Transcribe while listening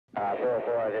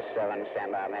4-4, this 7,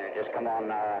 stand by a minute. Just come on,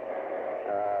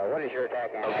 what is your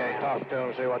attack angle? Okay, talk to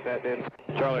him, see what that did.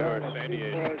 Charlie Horse,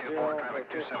 88. 2-4, traffic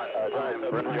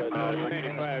 27.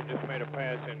 95 just made a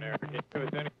pass in there. Can you give us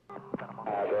any? Go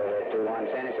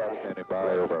 2-1, 77.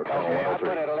 Okay, I'll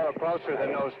put it a little closer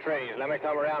than those trees. Let me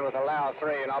come around with a loud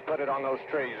 3 and I'll put it on those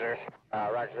trees there.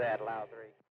 Roger that, loud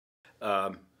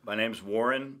 3. My name's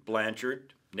Warren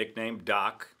Blanchard, nicknamed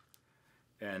Doc,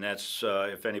 and that's,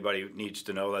 if anybody needs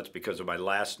to know, that's because of my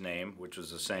last name, which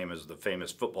was the same as the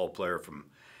famous football player from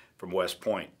West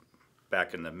Point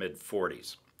back in the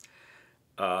mid-40s.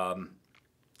 I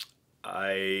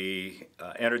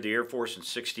entered the Air Force in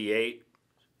 '68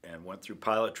 and went through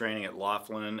pilot training at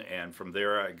Laughlin, and from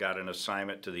there I got an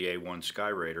assignment to the A-1 Sky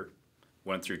Raider,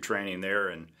 went through training there,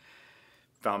 and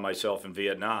found myself in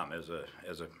Vietnam as a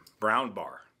brown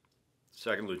bar,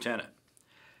 second lieutenant.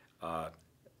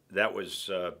 That was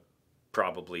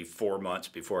probably 4 months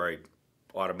before I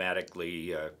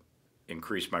automatically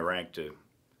increased my rank to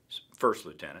first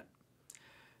lieutenant.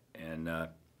 And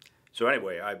so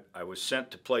anyway, I was sent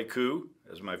to Pleiku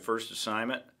as my first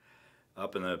assignment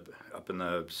up in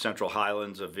the Central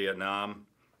Highlands of Vietnam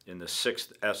in the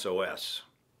 6th SOS,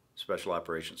 Special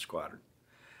Operations Squadron,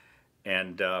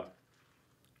 and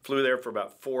flew there for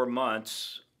about 4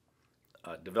 months.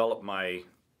 Developed my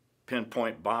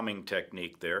pinpoint bombing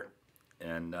technique there,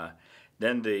 and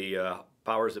then the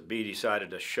powers that be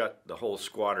decided to shut the whole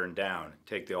squadron down,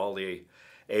 take all the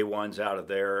A-1s out of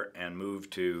there and move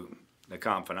to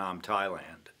Nakhon Phanom,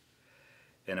 Thailand.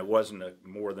 And it wasn't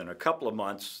more than a couple of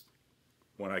months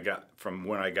when I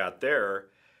got there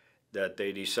that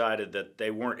they decided that they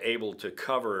weren't able to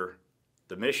cover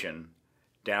the mission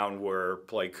down where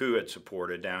Pleiku had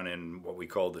supported, down in what we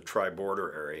call the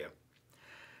tri-border area.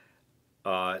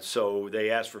 So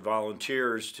they asked for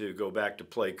volunteers to go back to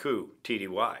Pleiku,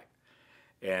 TDY.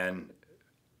 And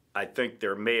I think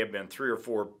there may have been 3 or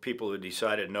 4 people who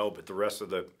decided no, but the rest of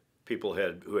the people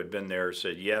who had been there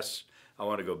said, yes, I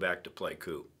want to go back to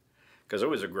Pleiku, because it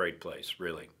was a great place,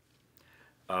 really.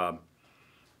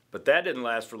 But that didn't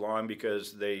last for long,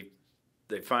 because they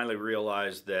finally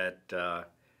realized that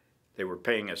they were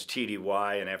paying us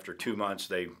TDY, and after 2 months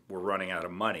they were running out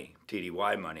of money,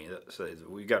 TDY money. So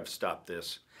we got to stop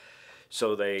this.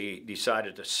 So they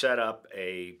decided to set up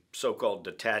a so-called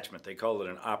detachment. They called it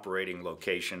an operating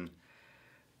location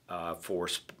for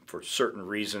certain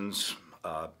reasons.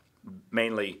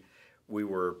 Mainly, we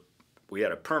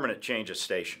had a permanent change of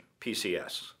station,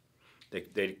 PCS.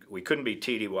 We couldn't be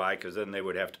TDY, because then they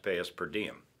would have to pay us per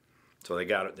diem. So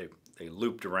they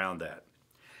looped around that.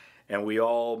 And we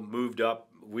all moved up,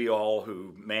 we all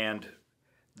who manned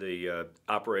the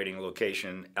operating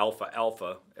location, Alpha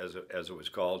Alpha, as it was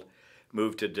called,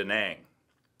 moved to Da Nang.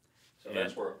 So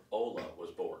that's where Ola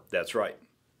was born? That's right.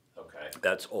 Okay.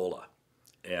 That's Ola.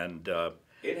 And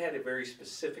it had a very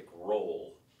specific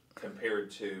role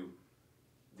compared to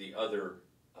the other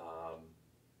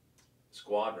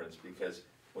squadrons, because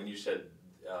when you said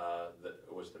that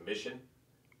it was the mission,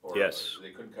 or yes,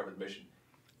 they couldn't cover the mission?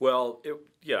 Well,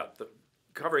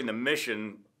 covering the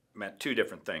mission meant 2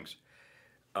 different things.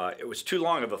 It was too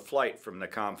long of a flight from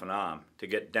Nakhon Phanom to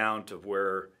get down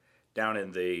to down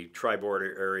in the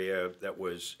tri-border area that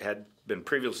had been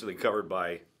previously covered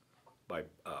by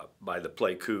the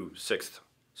Pleiku 6th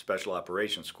Special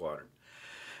Operations Squadron.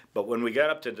 But when we got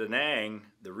up to Da Nang,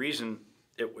 the reason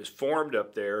it was formed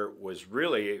up there was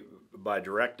really by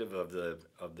directive of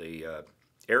the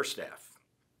air staff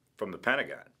from the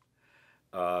Pentagon.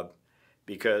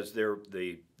 Because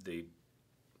the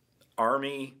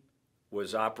Army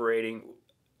was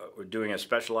doing a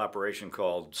special operation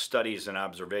called Studies and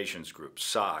Observations Group,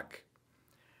 SOG,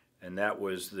 and that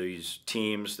was these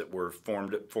teams that were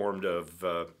formed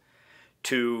of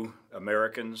 2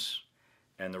 Americans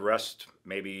and the rest,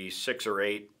 maybe 6 or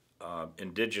 8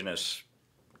 indigenous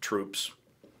troops,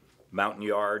 Mountain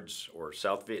Yards or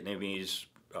South Vietnamese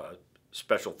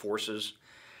special forces.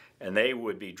 And they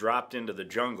would be dropped into the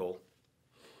jungle,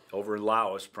 over in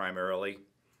Laos primarily,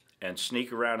 and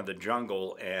sneak around in the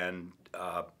jungle and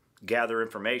gather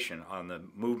information on the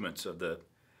movements of the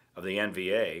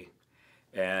NVA.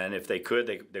 And if they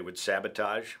could, they would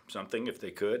sabotage something if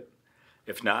they could.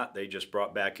 If not, they just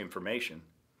brought back information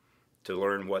to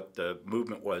learn what the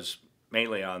movement was,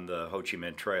 mainly on the Ho Chi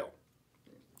Minh Trail.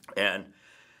 And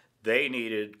they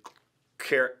needed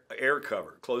air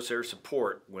cover, close air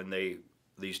support when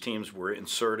these teams were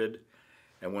inserted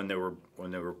and when they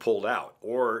were pulled out,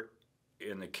 or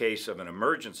in the case of an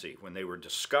emergency, when they were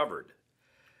discovered,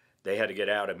 they had to get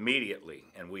out immediately.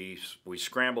 And we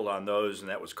scrambled on those, and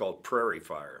that was called prairie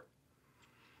fire.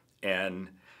 And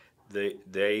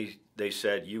they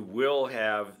said you will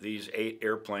have these 8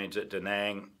 airplanes at Da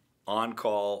Nang on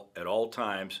call at all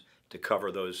times to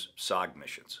cover those SOG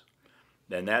missions.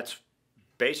 And that's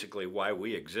basically why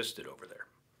we existed over there.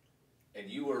 And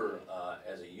you were,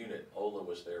 as a unit, Ola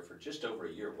was there for just over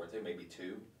a year, weren't they? Maybe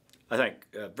 2? I think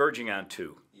verging on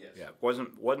 2. Yes. Yeah,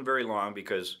 wasn't very long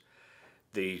because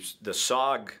the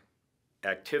SOG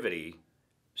activity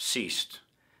ceased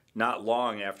not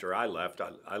long after I left.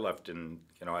 I left in,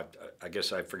 I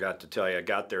guess I forgot to tell you, I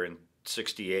got there in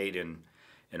 '68 in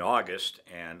August,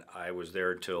 and I was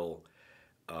there till,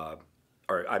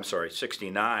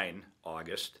 '69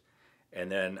 August,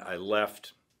 and then I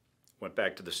left, went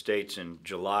back to the States in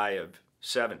July of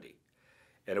 '70,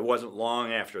 and it wasn't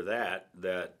long after that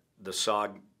the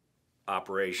SOG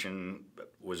operation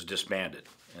was disbanded,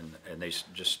 and they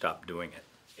just stopped doing it.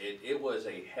 It was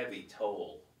a heavy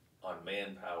toll on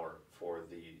manpower for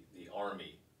the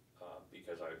Army,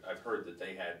 because I've heard that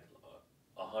they had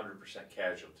 100%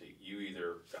 casualty. You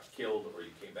either got killed or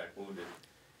you came back wounded,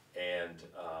 and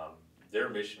their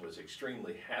mission was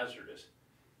extremely hazardous.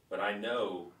 But I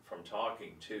know from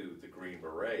talking to the Green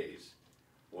Berets,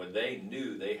 when they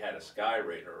knew they had a Sky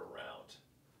Raider around,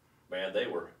 man, they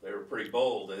were pretty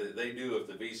bold. They knew if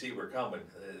the VC were coming,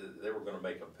 they were going to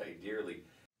make them pay dearly.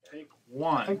 Take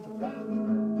 1.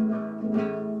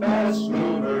 Fast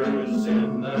movers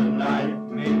in the night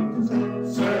means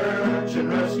search and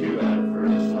rescue at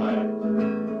first light.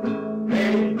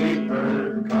 Hey,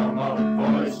 beeper, come up,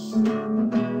 voice.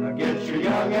 Now get your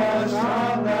young ass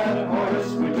on that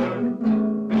horse. We took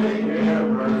big air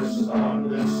bursts on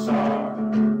this SAR.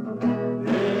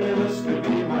 This could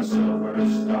be my silver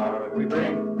star. We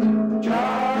bring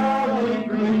Charlie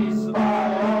Grease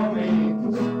by all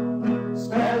means.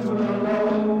 Stands with a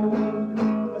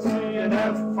load. I see an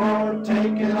F4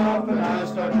 taking off, and I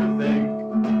start to think,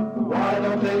 why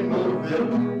don't they move it?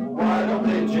 Why don't they